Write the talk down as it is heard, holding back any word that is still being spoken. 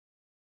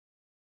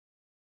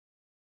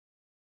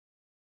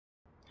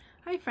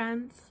Hi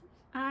friends,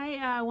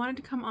 I wanted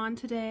to come on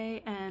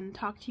today and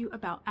talk to you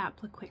about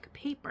Apliquick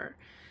paper.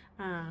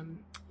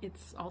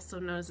 It's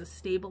also known as a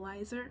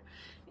stabilizer,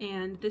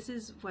 and this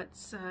is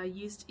what's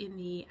used in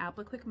the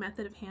Apliquick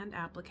method of hand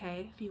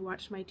applique. If you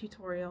watched my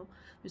tutorial,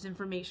 there's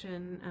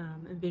information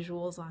and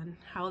visuals on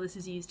how this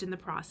is used in the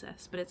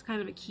process, but it's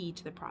kind of a key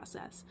to the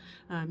process.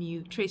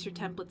 You trace your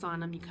templates on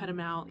them, you cut them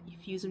out, you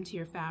fuse them to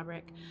your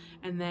fabric,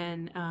 and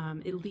then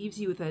it leaves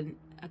you with a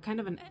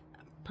kind of a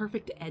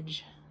perfect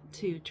edge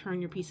to turn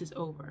your pieces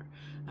over.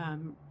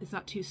 It's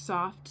not too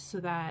soft so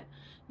that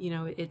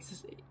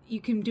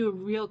you can do a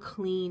real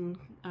clean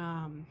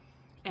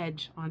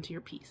edge onto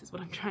your piece is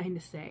what I'm trying to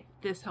say.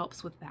 This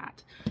helps with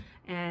that.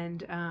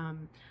 And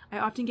I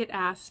often get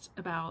asked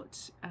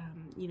about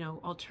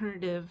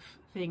alternative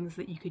things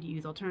that you could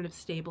use, alternative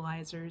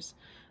stabilizers.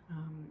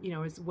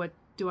 Is what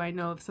do I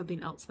know of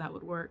something else that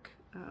would work?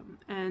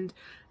 And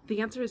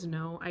the answer is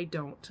no, I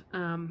don't.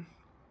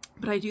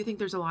 But I do think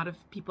there's a lot of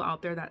people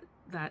out there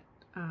that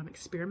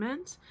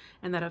experiment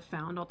and that have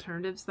found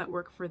alternatives that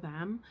work for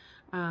them.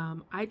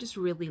 I just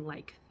really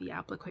like the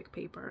Apliquick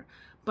paper,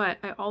 but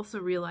I also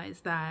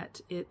realize that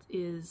it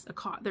is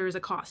there is a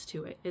cost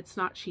to it. It's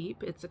not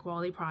cheap. It's a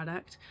quality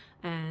product,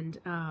 and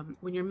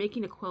when you're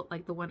making a quilt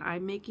like the one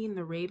I'm making,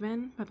 the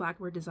Raven by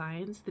Blackbird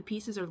Designs, the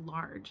pieces are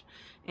large,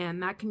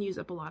 and that can use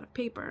up a lot of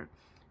paper.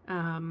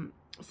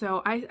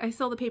 So I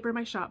sell the paper in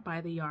my shop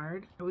by the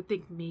yard. I would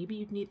think maybe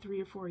you'd need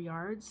 3 or 4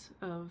 yards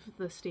of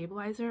the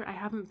stabilizer. I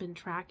haven't been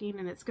tracking,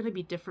 and it's going to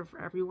be different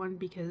for everyone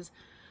because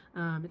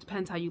it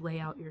depends how you lay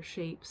out your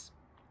shapes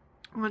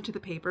onto the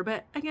paper.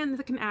 But again,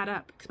 this can add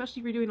up, especially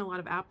if you're doing a lot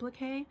of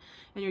applique and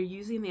you're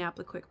using the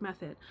Apliquick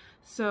method.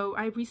 So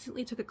I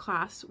recently took a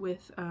class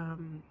with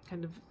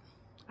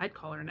I'd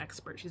call her an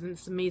expert. She's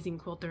this amazing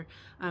quilter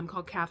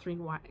called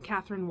Catherine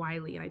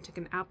Wiley, and I took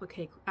an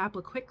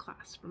Apliquick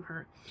class from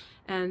her.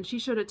 And she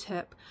showed a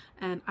tip,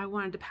 and I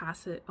wanted to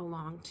pass it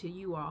along to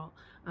you all.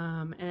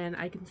 And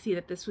I can see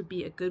that this would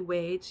be a good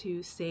way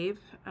to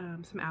save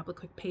some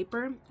Apliquick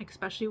paper,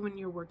 especially when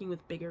you're working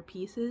with bigger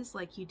pieces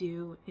like you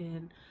do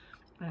in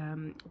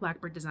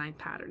Blackbird Design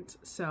patterns.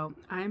 So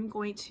I'm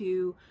going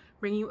to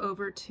bring you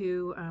over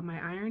to my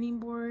ironing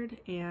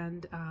board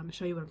and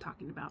show you what I'm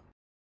talking about.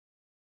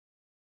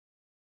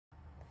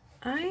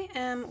 I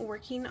am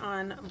working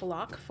on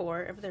block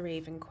 4 of the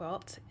Raven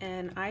quilt,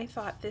 and I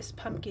thought this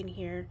pumpkin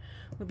here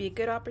would be a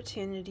good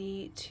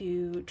opportunity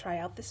to try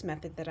out this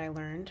method that I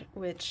learned,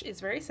 which is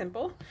very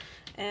simple,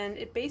 and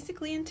it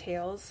basically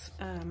entails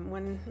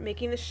when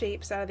making the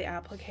shapes out of the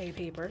applique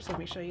paper. So let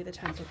me show you the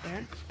template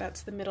there.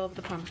 That's the middle of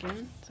the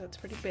pumpkin, so it's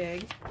pretty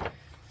big.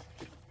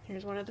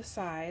 Here's one of the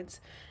sides,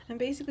 and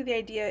basically the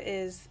idea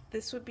is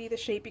this would be the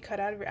shape you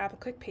cut out of your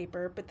Apliquick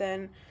paper, but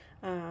then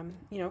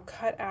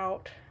cut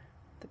out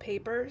the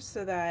paper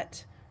so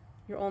that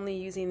you're only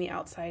using the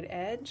outside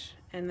edge,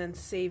 and then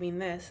saving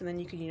this, and then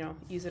you can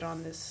use it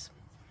on this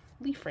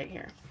leaf right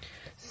here.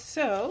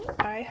 So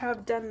I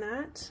have done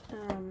that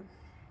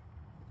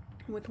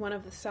with one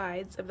of the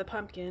sides of the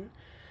pumpkin.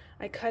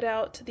 I cut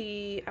out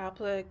the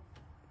applique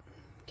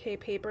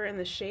paper in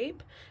the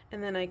shape,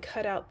 and then I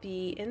cut out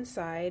the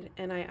inside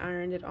and I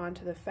ironed it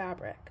onto the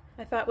fabric.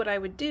 I thought what I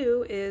would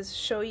do is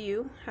show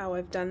you how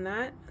I've done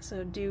that,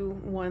 so do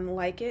one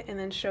like it and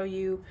then show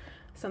you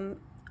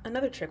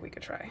another trick we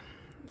could try.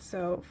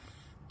 So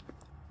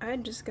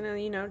I'm just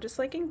gonna, just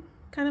like in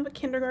kind of a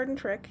kindergarten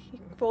trick, you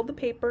fold the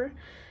paper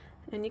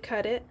and you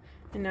cut it,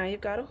 and now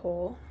you've got a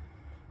hole.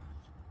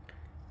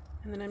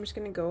 And then I'm just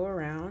gonna go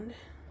around,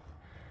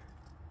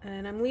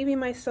 and I'm leaving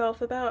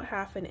myself about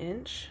 1/2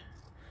 inch.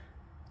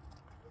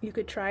 You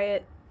could try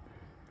it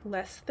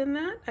less than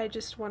that. I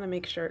just want to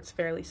make sure it's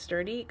fairly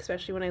sturdy,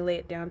 especially when I lay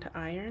it down to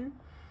iron.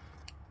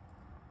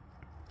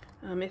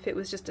 If it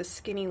was just a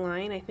skinny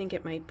line, I think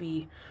it might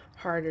be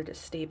harder to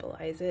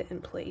stabilize it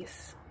in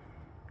place.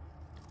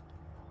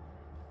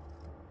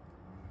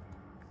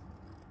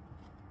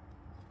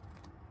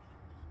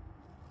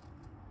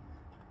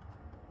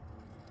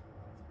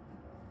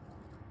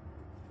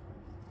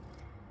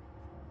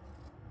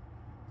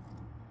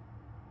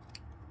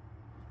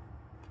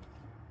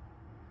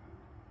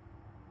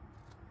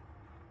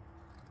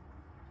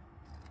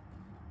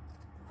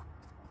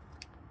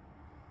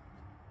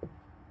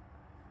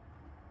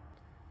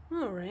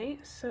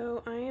 Alright,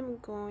 so I am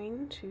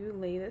going to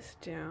lay this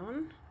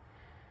down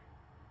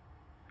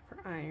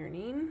for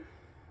ironing,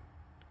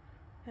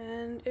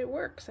 and it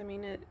works. I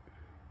mean,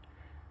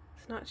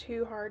 it's not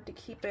too hard to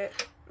keep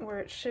it where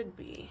it should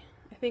be.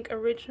 I think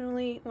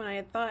originally, when I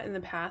had thought in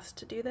the past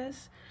to do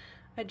this,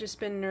 I'd just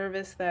been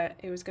nervous that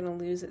it was going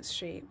to lose its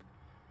shape.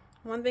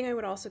 One thing I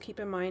would also keep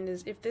in mind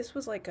is if this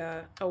was like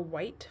a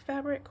white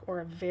fabric or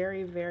a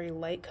very, very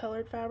light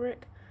colored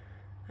fabric,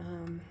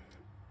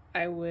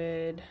 I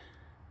would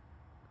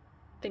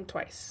think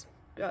twice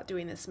about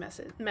doing this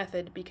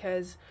method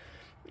because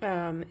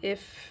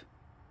if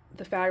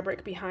the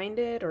fabric behind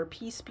it or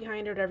piece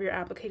behind it, whatever you're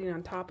applicating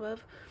on top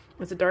of,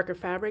 was a darker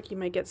fabric, you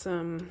might get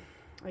some,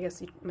 I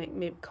guess you might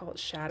maybe call it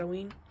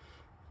shadowing.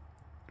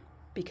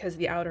 because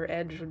the outer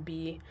edge would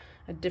be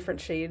a different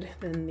shade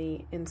than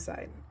the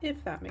inside,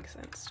 if that makes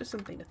sense. Just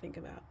something to think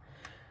about.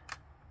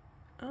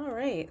 All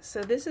right,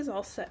 so this is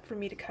all set for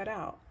me to cut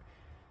out.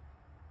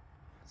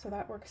 So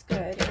that works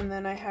good. And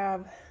then I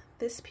have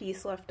this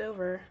piece left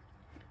over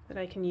that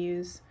I can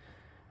use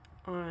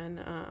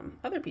on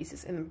other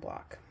pieces in the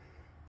block.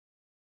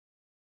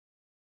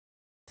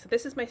 So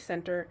this is my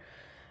center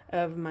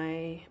of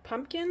my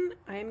pumpkin.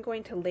 I am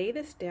going to lay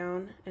this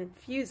down and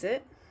fuse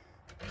it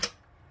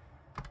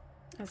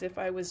as if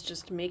I was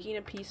just making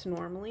a piece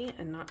normally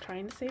and not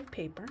trying to save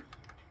paper.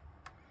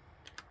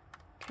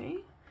 Okay,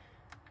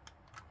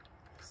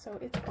 so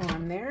it's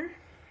on there,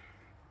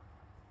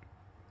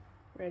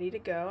 ready to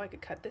go. I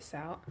could cut this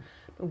out.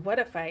 But what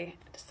if I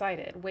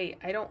decided, wait,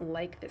 I don't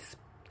like this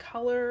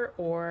color,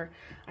 or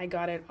I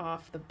got it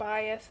off the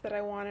bias that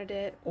I wanted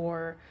it,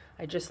 or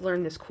I just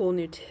learned this cool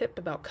new tip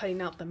about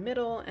cutting out the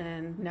middle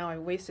and now I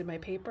wasted my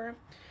paper.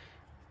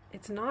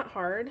 It's not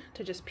hard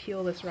to just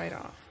peel this right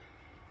off.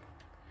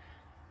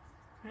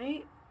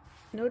 Right?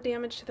 No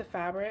damage to the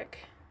fabric.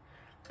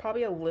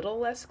 Probably a little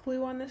less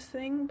glue on this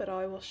thing, but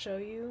I will show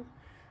you.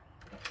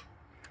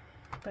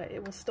 But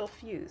it will still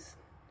fuse.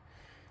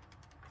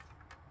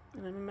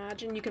 And I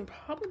imagine you can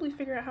probably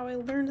figure out how I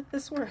learned that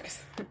this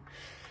works.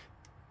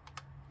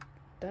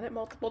 Done it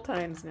multiple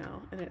times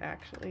now, and it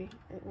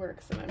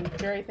works, and I'm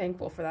very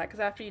thankful for that,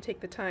 because after you take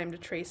the time to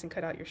trace and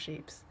cut out your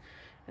shapes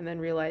and then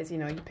realize, you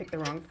know, you picked the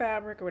wrong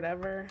fabric or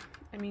whatever,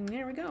 I mean,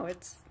 there we go,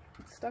 it's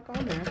stuck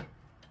on there.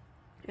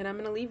 And I'm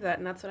going to leave that,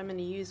 and that's what I'm going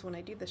to use when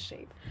I do this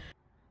shape.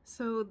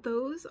 So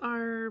those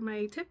are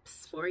my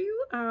tips for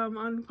you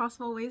on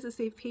possible ways to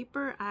save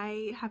paper.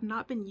 I have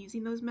not been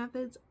using those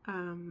methods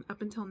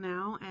up until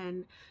now,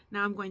 and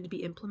now I'm going to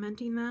be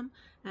implementing them,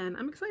 and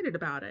I'm excited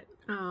about it.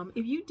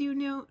 If you do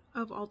know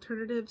of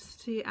alternatives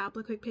to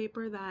Apliquick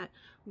paper that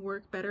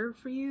work better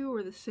for you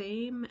or the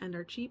same and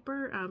are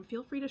cheaper,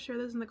 feel free to share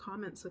those in the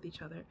comments with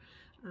each other.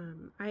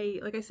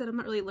 Like I said, I'm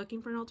not really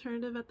looking for an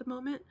alternative at the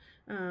moment,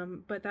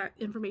 but that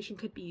information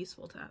could be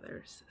useful to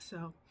others.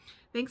 So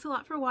thanks a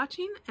lot for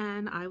watching,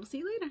 and I will see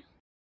you later.